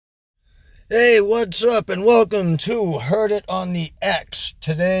Hey, what's up, and welcome to Heard It on the X.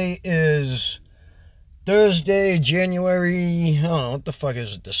 Today is Thursday, January, I don't know, what the fuck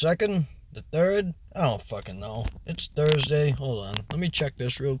is it, the 2nd? The 3rd? I don't fucking know. It's Thursday. Hold on, let me check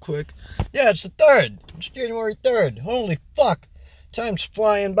this real quick. Yeah, it's the 3rd. It's January 3rd. Holy fuck. Time's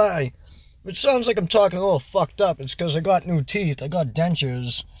flying by. Which sounds like I'm talking a little fucked up. It's because I got new teeth. I got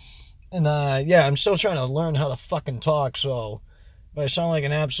dentures. And, yeah, I'm still trying to learn how to fucking talk, so if I sound like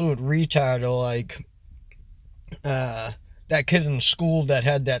an absolute retard or like that kid in school that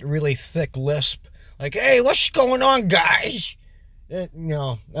had that really thick lisp, like, hey, what's going on, guys?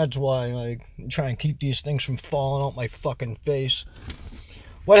 That's why, like, I'm trying to keep these things from falling out my fucking face.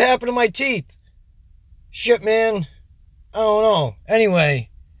 What happened to my teeth? Shit, man. I don't know.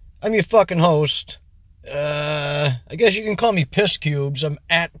 Anyway, I'm your fucking host. I guess you can call me Piss Cubes. I'm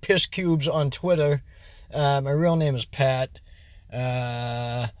at Piss Cubes on Twitter. My real name is Pat.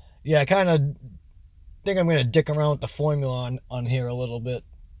 I kind of think I'm going to dick around with the formula on here a little bit.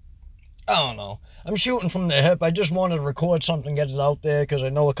 I don't know. I'm shooting from the hip. I just wanted to record something, get it out there, because I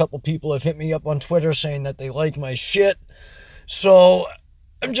know a couple people have hit me up on Twitter saying that they like my shit. So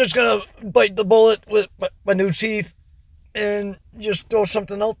I'm just going to bite the bullet with my new teeth and just throw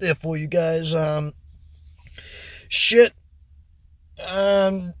something out there for you guys.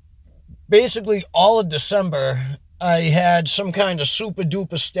 Basically all of December, I had some kind of super duper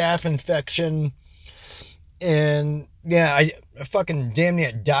staph infection, and yeah, I fucking damn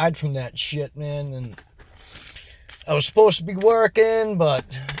near died from that shit, man. And I was supposed to be working, but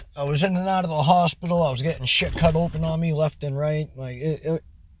I was in and out of the hospital. I was getting shit cut open on me left and right. Like it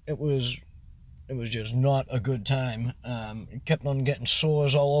was just not a good time. It kept on getting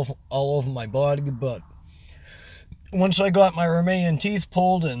sores all over my body, but once I got my remaining teeth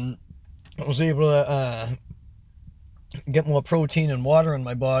pulled and I was able to get more protein and water in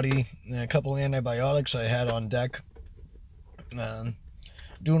my body, and a couple of antibiotics I had on deck,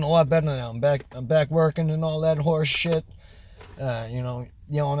 doing a lot better now. I'm back working and all that horse shit.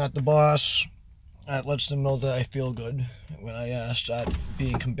 Yelling at the boss. That lets them know that I feel good when I start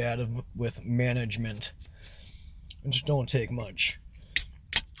being combative with management. It just don't take much.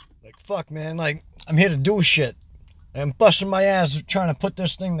 Like, fuck, man. Like, I'm here to do shit. I'm busting my ass trying to put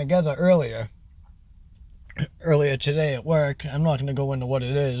this thing together earlier today at work. I'm not going to go into what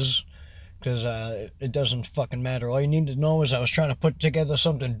it is, because it doesn't fucking matter. All you need to know is I was trying to put together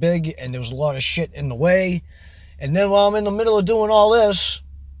something big, and there was a lot of shit in the way. And then while I'm in the middle of doing all this,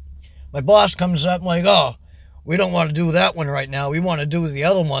 my boss comes up and like, oh, we don't want to do that one right now. We want to do the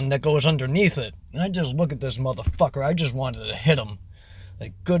other one that goes underneath it. And I just look at this motherfucker. I just wanted to hit him.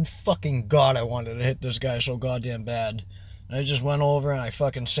 Like, good fucking God, I wanted to hit this guy so goddamn bad. And I just went over and I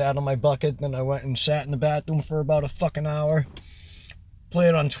fucking sat on my bucket. Then I went and sat in the bathroom for about a fucking hour.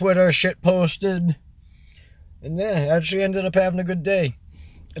 Played on Twitter, shit posted. And yeah, actually ended up having a good day.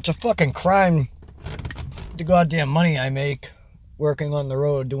 It's a fucking crime, the goddamn money I make working on the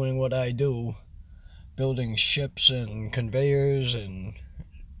road doing what I do. Building ships and conveyors and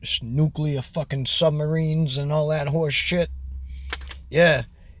nuclear fucking submarines and all that horse shit. Yeah,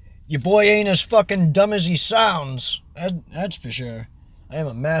 your boy ain't as fucking dumb as he sounds. That's for sure. I am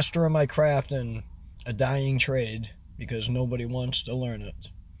a master of my craft and a dying trade because nobody wants to learn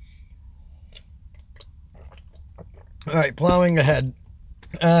it. Alright, plowing ahead.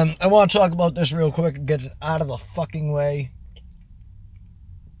 I want to talk about this real quick and get it out of the fucking way.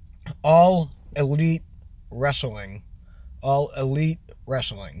 All Elite Wrestling. All Elite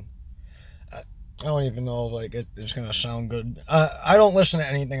Wrestling. I don't even know, like, it's going to sound good. I don't listen to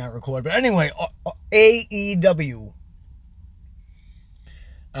anything I record. But anyway, AEW.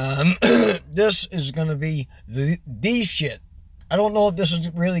 This is going to be the shit. I don't know if this is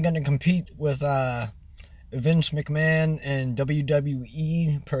really going to compete with Vince McMahon and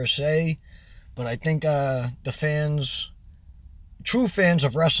WWE per se. But I think the fans, true fans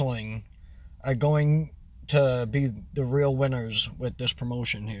of wrestling, are going to be the real winners with this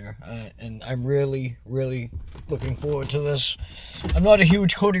promotion here, and I'm really, really looking forward to this. I'm not a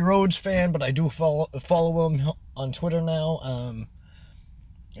huge Cody Rhodes fan, but I do follow him on Twitter now.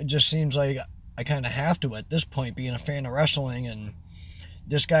 It just seems like I kind of have to at this point, being a fan of wrestling, and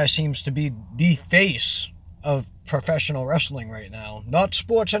this guy seems to be the face of professional wrestling right now. Not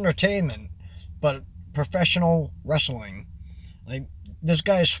sports entertainment, but professional wrestling. Like, this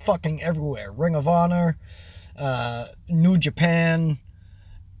guy is fucking everywhere. Ring of Honor, New Japan,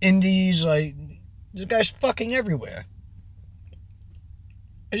 Indies, like, this guy's fucking everywhere.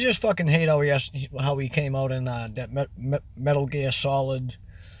 I just fucking hate how he came out in that Metal Gear Solid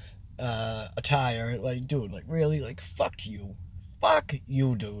attire. Like, dude, like, really? Like, fuck you. Fuck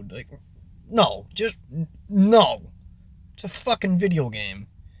you, dude. Like, No, just no. It's a fucking video game.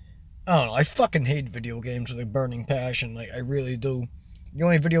 I don't know, I fucking hate video games with a burning passion, like, I really do. The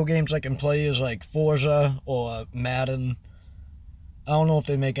only video games I can play is, like, Forza or Madden. I don't know if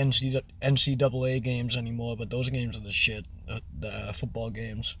they make NCAA games anymore, but those games are the shit, the football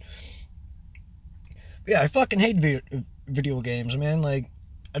games. But yeah, I fucking hate video games, man. Like,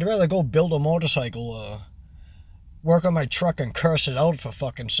 I'd rather go build a motorcycle or work on my truck and curse it out for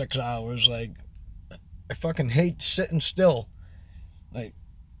fucking 6 hours. Like, I fucking hate sitting still.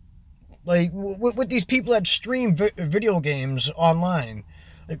 Like with these people that stream video games online.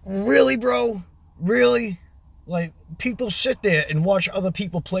 Like, really, bro? Really? Like, people sit there and watch other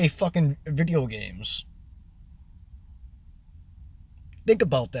people play fucking video games. Think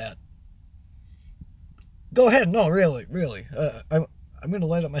about that. Go ahead. No, really. I'm gonna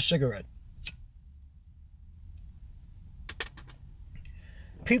light up my cigarette.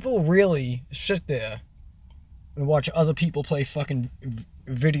 People really sit there and watch other people play fucking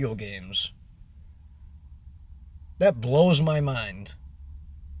video games. That blows my mind.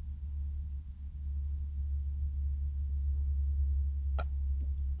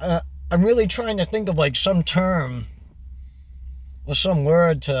 I'm really trying to think of, like, some term or some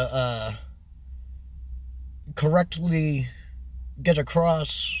word to correctly get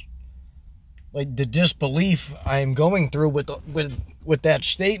across, like, the disbelief I'm going through with that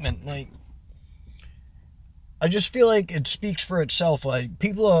statement. Like, I just feel like it speaks for itself. Like,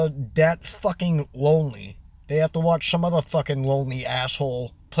 people are that fucking lonely. They have to watch some other fucking lonely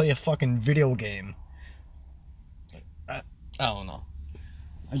asshole play a fucking video game. I don't know.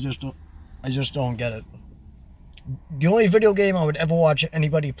 I just don't get it. The only video game I would ever watch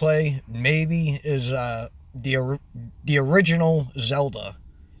anybody play, maybe, is the original Zelda.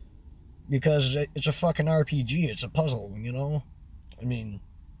 Because it's a fucking RPG. It's a puzzle, you know? I mean,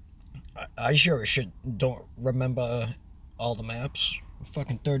 I sure as shit don't remember all the maps. I'm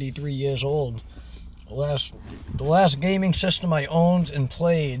fucking 33 years old. The last gaming system I owned and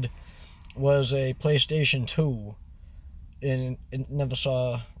played was a PlayStation 2. And it never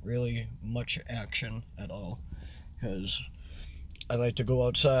saw really much action at all. Because I like to go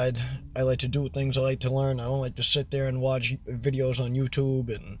outside. I like to do things. I like to learn. I don't like to sit there and watch videos on YouTube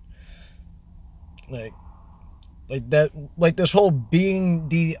and like that. Like this whole being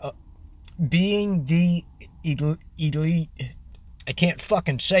the elite. I can't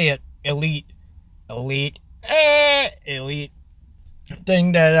fucking say it. Elite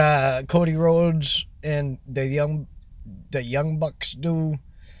thing that Cody Rhodes and the Young Bucks do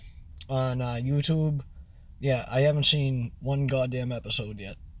on YouTube. Yeah, I haven't seen one goddamn episode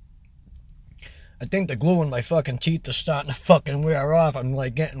yet. I think the glue in my fucking teeth is starting to fucking wear off. I'm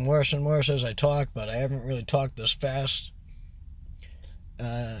like getting worse and worse as I talk, but I haven't really talked this fast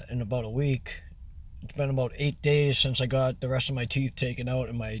in about a week. It's been about 8 days since I got the rest of my teeth taken out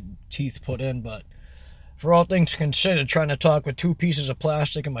and my teeth put in, but for all things considered, trying to talk with 2 pieces of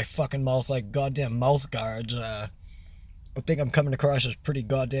plastic in my fucking mouth like goddamn mouth guards, I think I'm coming across as pretty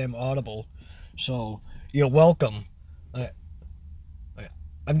goddamn audible. So, you're welcome.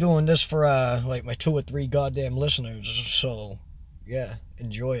 I'm doing this for, like, my 2 or 3 goddamn listeners, so, yeah,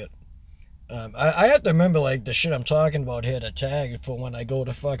 enjoy it. I have to remember, like, the shit I'm talking about here to tag for when I go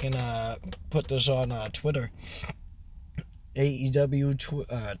to fucking, put this on, Twitter.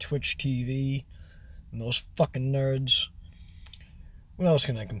 AEW, Twitch TV, and those fucking nerds. What else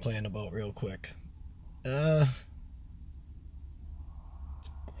can I complain about real quick?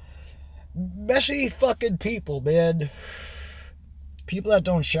 Messy fucking people, man. People that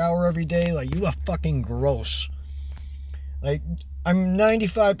don't shower every day, like, you are fucking gross. Like, I'm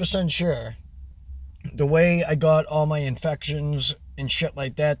 95% sure the way I got all my infections and shit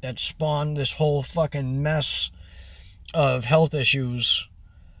like that spawned this whole fucking mess of health issues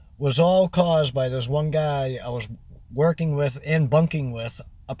was all caused by this one guy I was working with and bunking with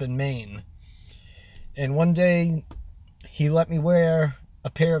up in Maine. And one day, he let me wear a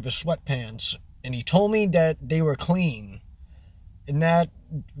pair of his sweatpants, and he told me that they were clean. And that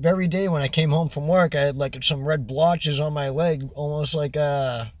very day when I came home from work, I had like some red blotches on my leg, almost like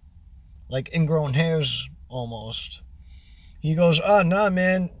ingrown hairs, almost. He goes, "Oh, nah,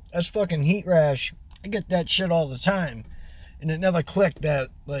 man, that's fucking heat rash. I get that shit all the time." And it never clicked that,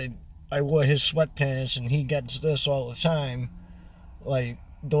 like, I wore his sweatpants and he gets this all the time. Like,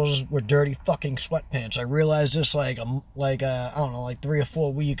 those were dirty fucking sweatpants. I realized this I don't know, like 3 or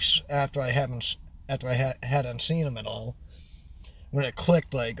 4 weeks after I hadn't seen him at all. When it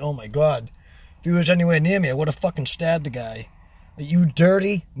clicked, like, oh my god, if he was anywhere near me, I would have fucking stabbed the guy. You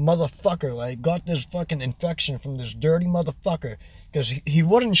dirty motherfucker. Like, got this fucking infection from this dirty motherfucker. Because he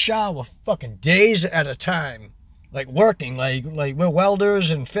wouldn't shower fucking days at a time. Like, working. Like we're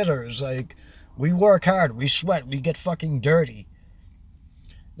welders and fitters. Like, we work hard. We sweat. We get fucking dirty.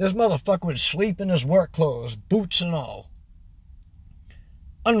 This motherfucker would sleep in his work clothes. Boots and all.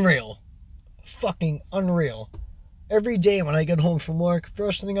 Unreal. Fucking unreal. Every day when I get home from work,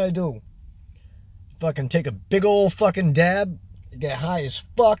 first thing I do, fucking take a big old fucking dab, get high as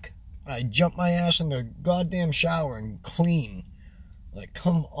fuck, I jump my ass in the goddamn shower and clean. Like,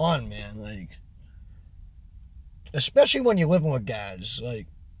 come on, man. Like, especially when you're living with guys. Like,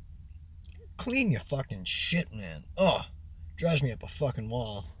 clean your fucking shit, man. Oh, drives me up a fucking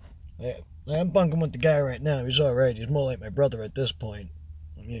wall. I'm bunking with the guy right now. He's alright. He's more like my brother at this point.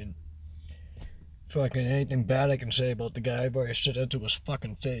 I mean, fucking anything bad I can say about the guy, I've already said that to his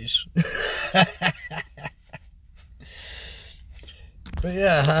fucking face. But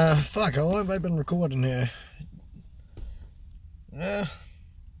yeah, fuck, how long have I been recording here?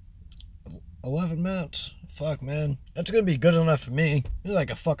 11 minutes. Fuck, man. That's gonna be good enough for me. It's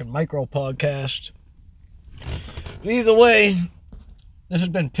like a fucking micro podcast. But either way, this has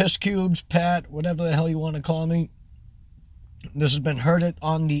been Piss Cubes, Pat, whatever the hell you want to call me. This has been Heard It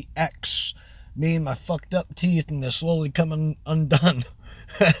on the X. Me and my fucked up teeth, and they're slowly coming undone.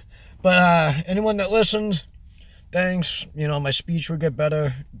 But anyone that listened, thanks. You know, my speech will get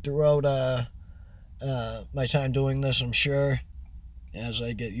better throughout my time doing this, I'm sure, as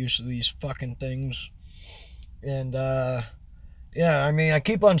I get used to these fucking things. And yeah, I mean, I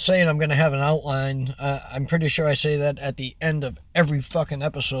keep on saying I'm gonna have an outline. I'm pretty sure I say that at the end of every fucking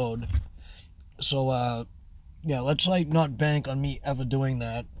episode. So yeah, let's like not bank on me ever doing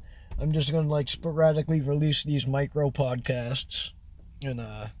that. I'm just gonna like sporadically release these micro podcasts, and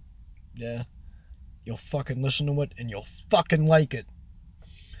yeah, you'll fucking listen to it and you'll fucking like it.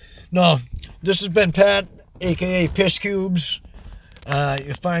 No, this has been Pat, aka Piss Cubes.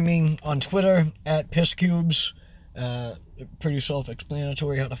 You find me on Twitter at Piss Cubes. Pretty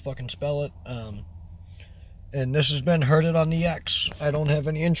self-explanatory how to fucking spell it. And this has been Heard It on the X. I don't have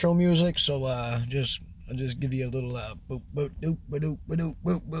any intro music, so I'll just give you a little boop boop doop boop boop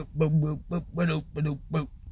boop boop boop boop boop boop boop boop.